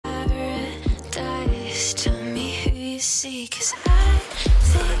see, 'cause I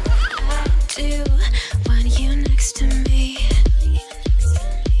think I do when you're next to me.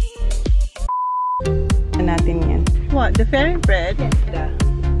 Natin yan. What? The fairy bread? Yes.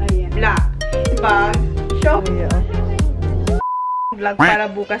 Ayan. Black. Pag shop. Vlog para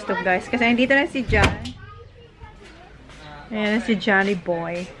bukas to guys. Kasi nandito na si John. Ayan na si Johnny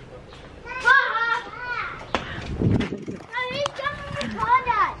Boy.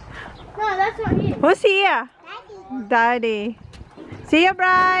 No, that's not you. Who's here? Daddy. See ya,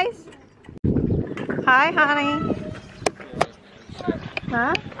 Bryce. Hi, honey.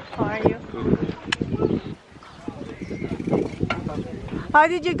 Huh? How are you? How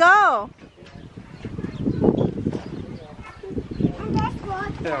did you go?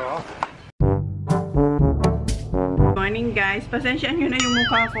 Morning guys. Pasensyaan nyo na yung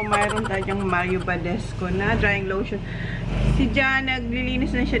mukha ko. Mayroon tayong Mario Badescu na drying lotion. Si Jan,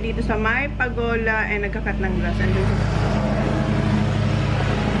 naglilinis na siya dito sa may pagola and nagkakat ng grass.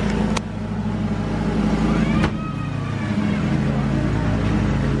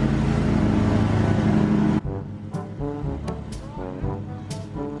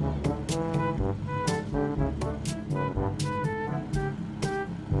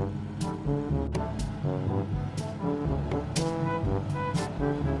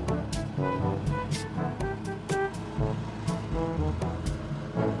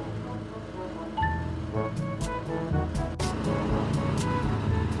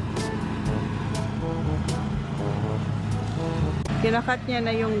 Kinakat niya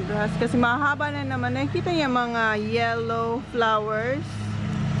na yung grass kasi mahaba na naman. Nakikita niya mga yellow flowers.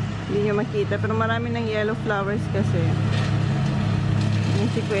 Hindi niya makita pero marami ng yellow flowers kasi.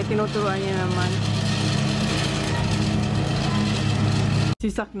 Yung si Kuya, tinuturuan niya naman.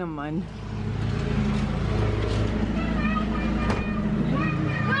 Sisak naman.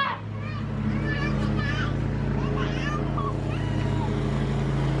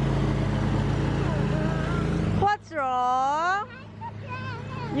 What's wrong?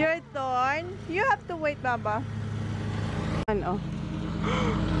 Your thorn? You have to wait, Baba. Ano?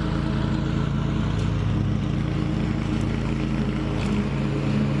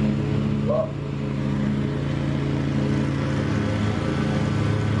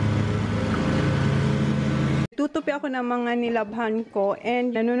 Tutupi ako ng mga nilabhan ko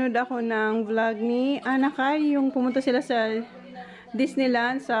and nanonood ako ng vlog ni Anakay, yung pumunta sila sa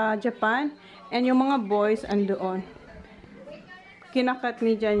Disneyland sa Japan and yung mga boys andoon. Kinakat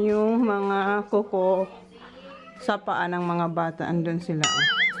ni dyan yung mga kuko sa paa ng mga bata. Andun sila.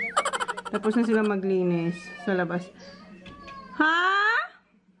 Tapos na sila maglinis sa labas. Ha?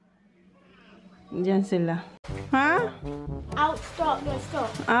 Diyan sila. Ha? Out, stop, no,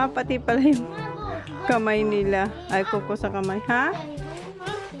 stop. Ah, pati pala yung kamay nila. Ay, kuko sa kamay. Ha?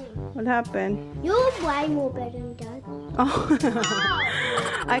 What happened? You're way more better than Dad. Oh.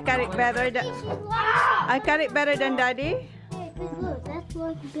 I got it better than Daddy? Look, that's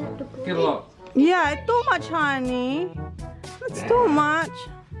why you have to put Get a look. Yeah, too much, honey. That's too much.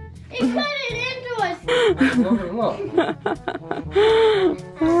 He put it into us. Look.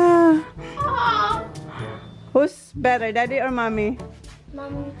 Oh. Who's better, Daddy or Mommy?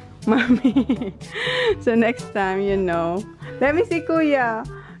 Mommy. Mommy. So next time, you know. Let me see, Kuya.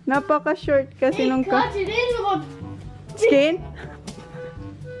 Napaka-short kasi nung Cut it into a... skin.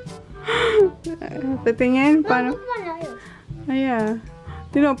 Tatingin, paano? Look at my nails. Ayan.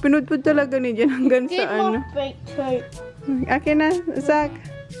 Pinudpud talaga ni Jen hanggang Did sa ano. not break too. Akin na, Zach.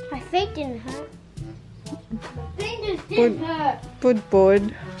 My feet didn't hurt. Fingers did hurt. Pud.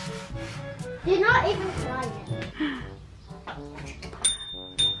 Did not even try it.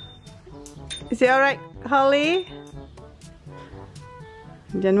 Is it alright, Holly?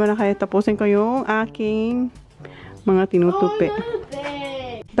 Diyan mo na kayo. Tapusin ko yung aking mga tinutupi.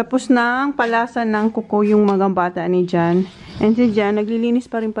 Tapos na ang palasan ng kuko yung mga bata ni Jan. And si Jan, naglilinis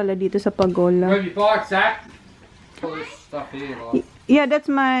pa rin pala dito sa pagola. Where have you parked, Zach? All this stuff here, like. Yeah, that's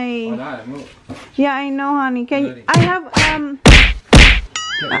my... I know, look. Yeah, I know, honey. Can you... I have,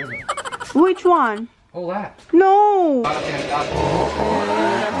 Get rid of it. which one? All that. No!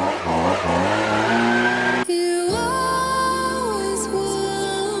 You always want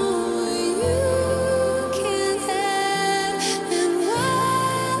what you can have, and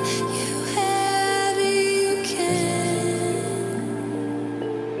while you have it, you can.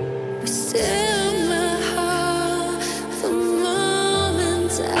 But still, my heart, the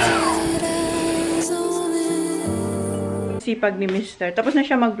moment I eyes on it. Sipag ni Mr. Tapos na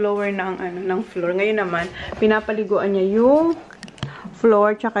siya mag-blower ng, ng floor. Ngayon naman, pinapaliguan niya yung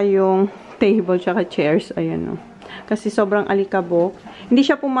floor, tsaka yung table, tsaka chairs. Ayan o. kasi sobrang alikabok. Hindi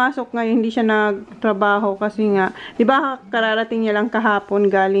siya pumasok ngayon, hindi siya nagtrabaho kasi nga, di ba kararating niya lang kahapon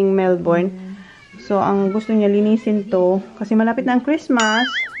galing Melbourne. So, ang gusto niya linisin to kasi malapit na ang Christmas.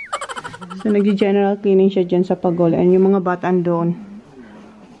 So, nag-general cleaning siya dyan sa Pagol. And yung mga bata doon.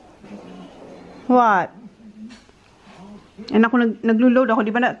 What? And ako naglo-load ako,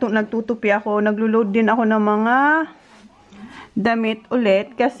 di ba nagtutupi ako, naglo-load din ako ng mga damit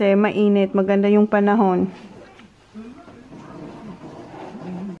ulit kasi mainit, maganda yung panahon.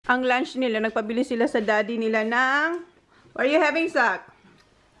 Ang lunch nila, nagpabili sila sa daddy nila ng, what are you having, Zach?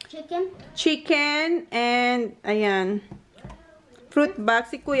 Chicken. Chicken and, ayan, fruit bag.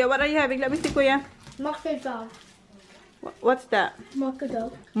 Si Kuya, what are you having? Labi si Kuya. Mocha dog. What's that? Mocha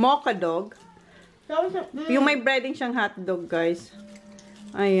dog. Mocha dog. Yung may breading siyang hotdog, guys.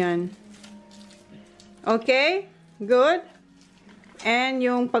 Ayan. Okay? Good? And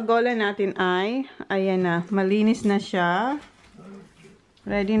yung pagola natin ay, ayan na, malinis na siya.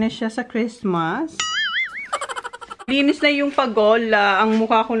 Ready na siya sa Christmas. Linis na yung pagola. Ang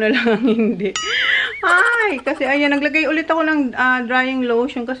mukha ko na lang hindi. Ay, kasi ayan, naglagay ulit ako ng drying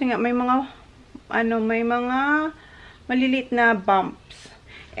lotion kasi nga may mga, may mga maliliit na bumps.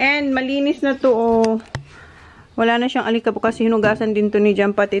 And malinis na to, oh. Wala na siyang alikabok kasi hinugasan din to ni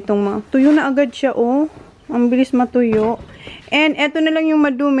Jam, pati itong mga, tuyo na agad siya, oh. Ang bilis matuyo. And eto na lang yung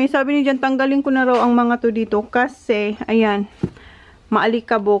madumi. Sabi ni Jan, tanggalin ko na raw ang mga to dito kasi, ayan,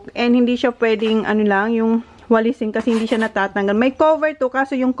 maalikabok. And hindi siya pwedeng, yung walisin kasi hindi siya natatanggal. May cover to,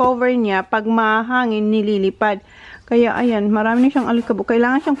 kaso yung cover niya, pag mahangin, nililipad. Kaya, ayan, marami na siyang alikabok.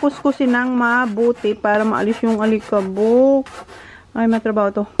 Kailangan siyang kuskusin ng mabuti para maalis yung alikabok. Ay,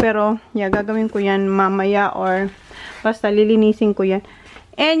 matrabaho to. Pero, yeah, gagawin ko yan mamaya or basta lilinisin ko yan.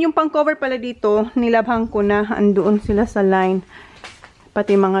 And yung pang-cover pala dito, nilabhan ko na. Andoon sila sa line.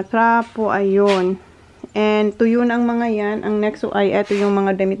 Pati mga trapo, ayun. And tuyo na ang mga yan. Ang next ay, eto yung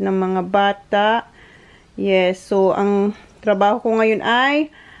mga damit ng mga bata. Yes, so ang trabaho ko ngayon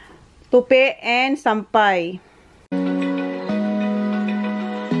ay tupi and sampay.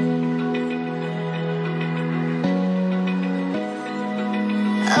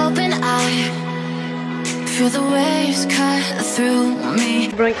 Open eye, feel the waves cut through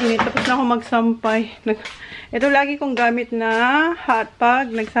me. Sobrang init, tapos na ako magsampay. Ito lagi kong gamit na hot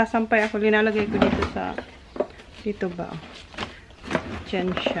pag nagsasampay ako. Linalagay ko dito sa, dito ba?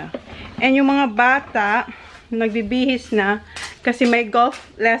 Diyan siya. And yung mga bata, nagbibihis na kasi may golf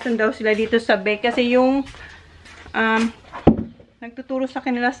lesson daw sila dito sa bay. Kasi yung nagtuturo sa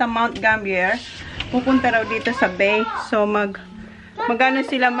kanila sa Mount Gambier, pupunta raw dito sa bay. So mag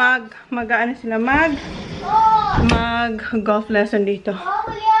golf lesson dito.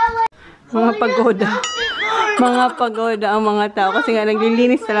 Mga pagoda. Mga pagoda ang mga tao kasi nga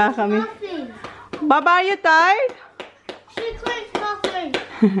naglilinis talaga kami. Baba, are you tired? She cleans nothing.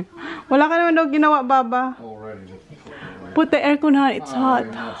 Wala ka naman daw ginawa, Baba. Already. Put the aircon on, it's hot.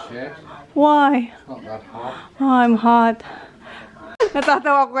 Yet. Why? Not that hot. Oh, I'm hot.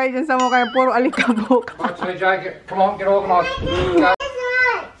 Natatawa ko kayo dyan sa mukha, puro alikabok. Right, so Jake, come on, get organised. Go.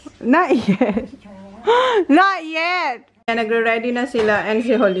 Not yet. Not yet. Nagre-ready na sila and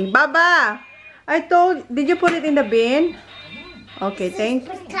si Holly. Baba! Did you put it in the bin? Okay, thanks.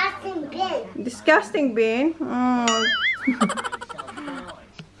 Disgusting bin. Disgusting bin?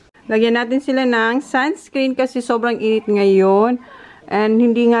 Lagyan natin sila ng sunscreen kasi sobrang init ngayon. And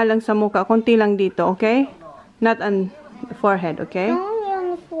hindi nga lang sa mukha, konti lang dito, okay? Not on the forehead, okay? Only on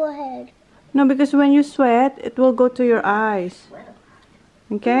the forehead. No, because when you sweat, it will go to your eyes.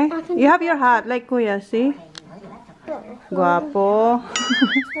 Okay? You have your hat, like Kuya, see? Guwapo.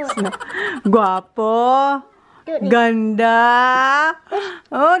 Guwapo. Ganda.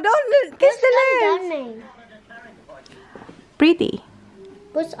 Oh, don't kiss the lips. Pretty.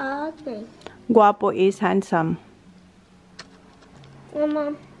 What's our name? Guwapo is handsome.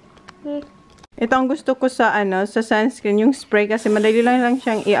 Mama. Ito ang gusto ko sa sa sunscreen, yung spray kasi madali lang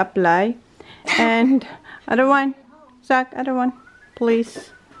siyang i-apply. And other one. Zach, other one.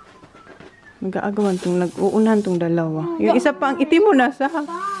 Please. Mag-aagawan tong nag-uunan tong dalawa. Yung isa pa ang itim mo na sa.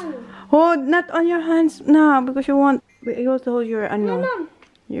 Hold not on your hands now because you want you also hold your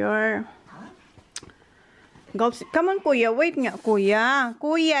your gloves. Come on, Kuya. Wait nga, Kuya.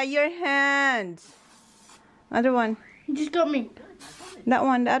 Kuya, your hands. Other one. You just got me. That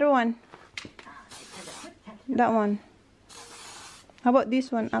one, the other one. That one. How about this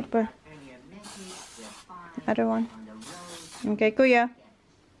one, upper? Other one. Okay, Kuya.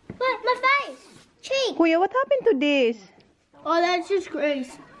 What? My face. Cheek. Kuya, what happened to this? Oh, that's just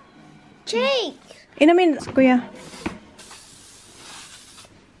Grace. Cheek. In a minute, Kuya.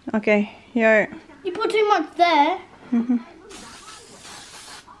 Okay, here. You put too much there.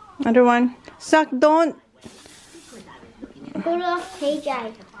 Other one. Suck, don't. Kuya, KJ.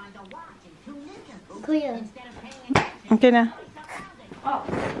 Kuya. Okay na.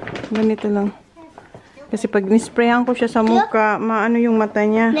 Ganito lang. Kasi pag nisprayan ko siya sa mukha, maano yung mata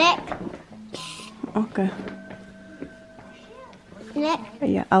niya. Neck. Okay. Neck.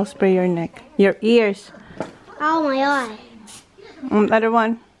 Yeah, I'll spray your neck. Your ears. Oh my eye. Other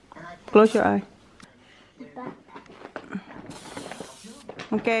one. Close your eye.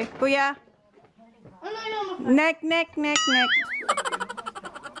 Okay, kuya. Neck.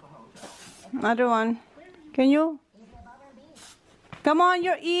 Other one. Can you? Come on,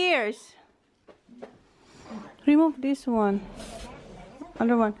 your ears. Remove this one.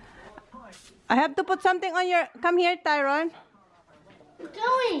 Other one. I have to put something on your... Come here, Tyron.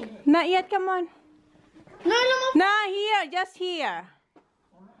 Going. Not yet, come on. No. Nah, here. Just here.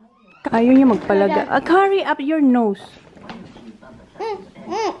 Ayaw niya magpalaga. Hurry up your nose.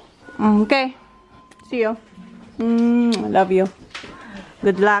 Okay. See you. I love you.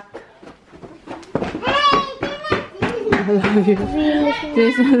 Good luck. I love you.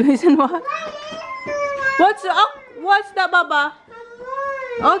 Listen what? What's the baba?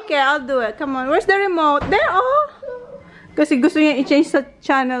 Okay, I'll do it. Come on. Where's the remote? There, oh. Kasi gusto niya i-change sa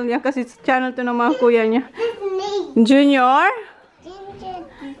channel niya. Kasi sa channel to ng mga kuya niya. Junior?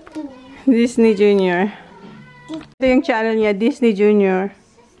 Disney Junior. Ito yung channel niya, Disney Junior.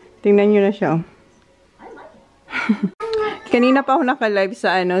 Tingnan niyo na siya. Kanina pa ako naka-live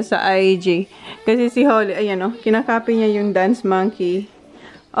sa sa IG. Kasi si Holly, ayan kinakopy niya yung dance monkey.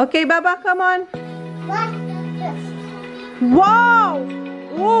 Okay, Baba, come on. Wow!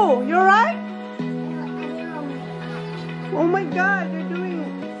 Oh, you're right? Oh my God, you're doing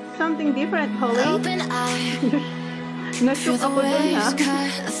something different, Holly. Open eye. Nashook ako dun, ha?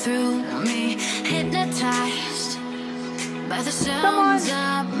 Through me, hypnotized by the Come on, sounds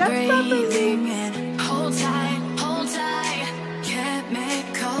I'm that's breathing in. Hold tight,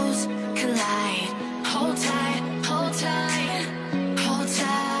 chemicals collide. Hold tight, hold tight, hold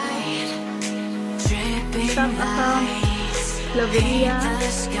tight. Dripping lights Laveria. paint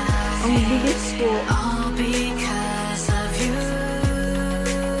the sky. Ang biggest ko. All because of you.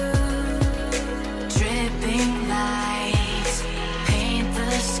 Dripping lights paint the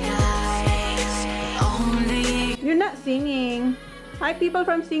skies. Only You're not singing. Hi, people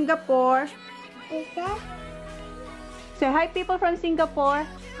from Singapore. Is that? Say hi, people from Singapore.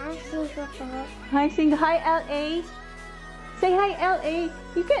 I'm Singapore. Hi, LA. Say hi, LA.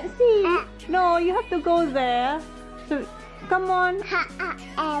 You can't see. No, you have to go there. So, come on.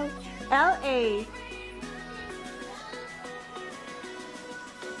 LA.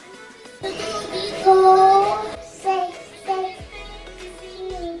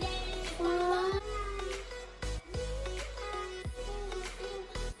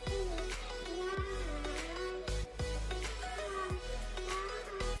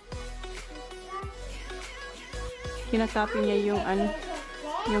 Kinakopy niya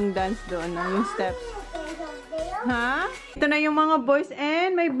yung dance doon, yung steps. Ha? Ito na yung mga boys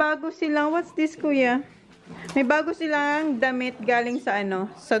and may bago silang, what's this, kuya? May bago silang damit galing sa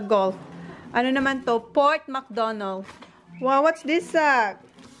sa golf. Ano naman to? Port McDonald. Wow, what's this, Zach?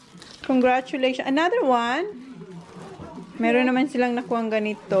 Congratulations. Another one. Meron naman silang nakuhang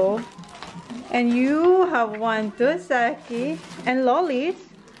ganito. And you have one too, Saki. And lollies.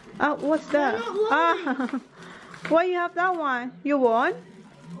 Ah, what's that? Why you have that one? You won?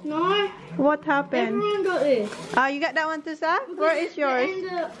 No. What happened? Everyone got this. You got that one too, Zach? Where is yours?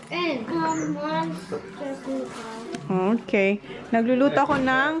 End. Okay. Nagluluto ako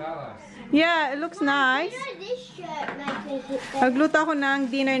ng... Yeah, it looks nice. This shirt makes it better. Nagluto ako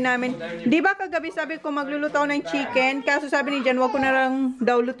ng dinner namin. Di ba kagabi sabi ko magluluto ako ng chicken? Kaso sabi ni Jan, wag ko na lang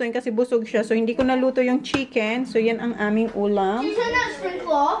daw lutuin kasi busog siya. So, hindi ko naluto yung chicken. So, yan ang aming ulam. Is that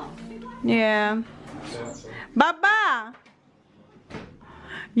sprinkler? Yeah. Baba!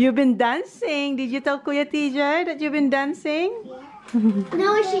 You've been dancing. Did you tell Kuya TJ that you've been dancing?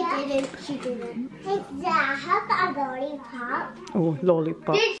 No, she didn't. She didn't. Hey, Dad, how about a lollipop? Oh,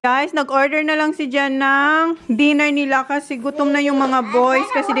 lollipop. Guys, nag-order na lang si Jan ng dinner nila kasi gutom na yung mga boys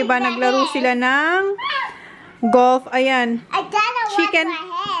kasi di ba naglaro sila ng golf. Ayan. I gotta Chicken. wash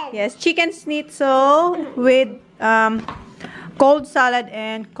my head. Yes, chicken schnitzel with cold salad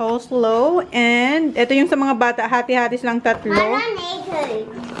and coleslaw. And ito yung sa mga bata, hati-hati silang tatlo. I'm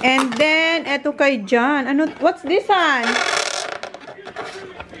naked. And then, ito kay Jan. Ano, what's this one?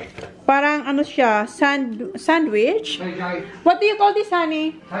 Parang ano siya, sandwich? TJ, What do you call this,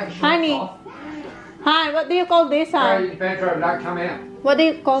 honey? take your Honey. shorts off. Hi, what do you call this, Go hon? in your bedroom, don't come out. What do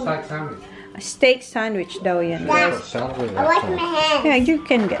you call Steak sandwich. steak sandwich daw yan. Salad. I wash my hands. Yeah, you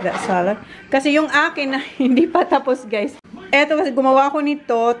can get that salad. Kasi yung akin na hindi pa tapos, guys. Eto, kasi gumawa ko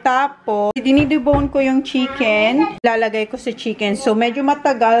nito. Tapos, dinidebone ko yung chicken. Lalagay ko sa chicken. So, medyo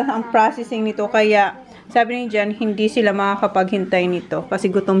matagal ang processing nito. Kaya, sabi ni Jan, hindi sila makakapaghintay nito.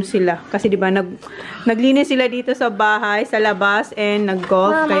 Kasi gutom sila. Kasi, di ba, naglinis sila dito sa bahay, sa labas, and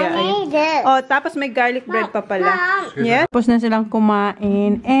nag-golf. Mom, Kaya, I made it. oh, tapos may garlic bread pa pala. Yeah. Tapos na silang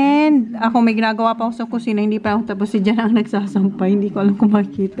kumain. And, ako may ginagawa pa ako sa kusina. Hindi pa ako tapos. Si Jan ang nagsasampay. Hindi ko alam kung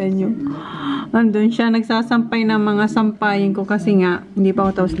makita nyo. Andun siya, nagsasampay ng mga sampayin ko kasi nga, hindi pa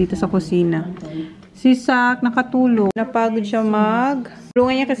ako tapos dito sa kusina. Si Sak, nakatulog. Napagod siya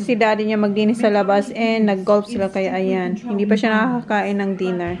tulungan niya kasi si daddy niya maglinis sa labas and nag-golf sila kaya ayan. Hindi pa siya nakakakain ng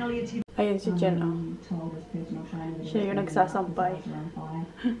dinner. Ayan si Jen. Siya yung nagsasampay.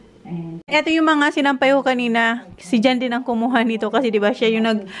 Ito yung mga sinampay ko kanina. Si Jen din ang kumuha nito kasi diba siya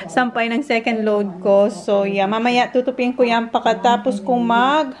yung nagsampay ng second load ko. So yeah, mamaya tutupin ko yan pagkatapos kong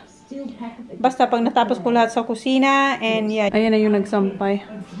basta pag natapos ko lahat sa kusina and yeah. Ayan na yung nagsampay.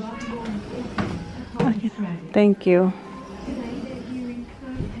 Thank you.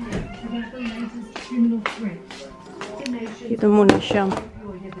 Dito muna siya.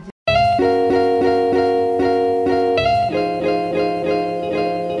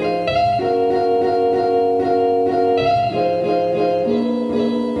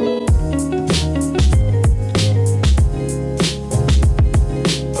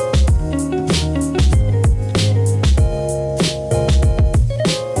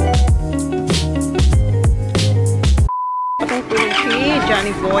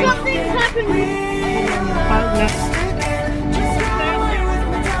 Johnny boy. What's happening?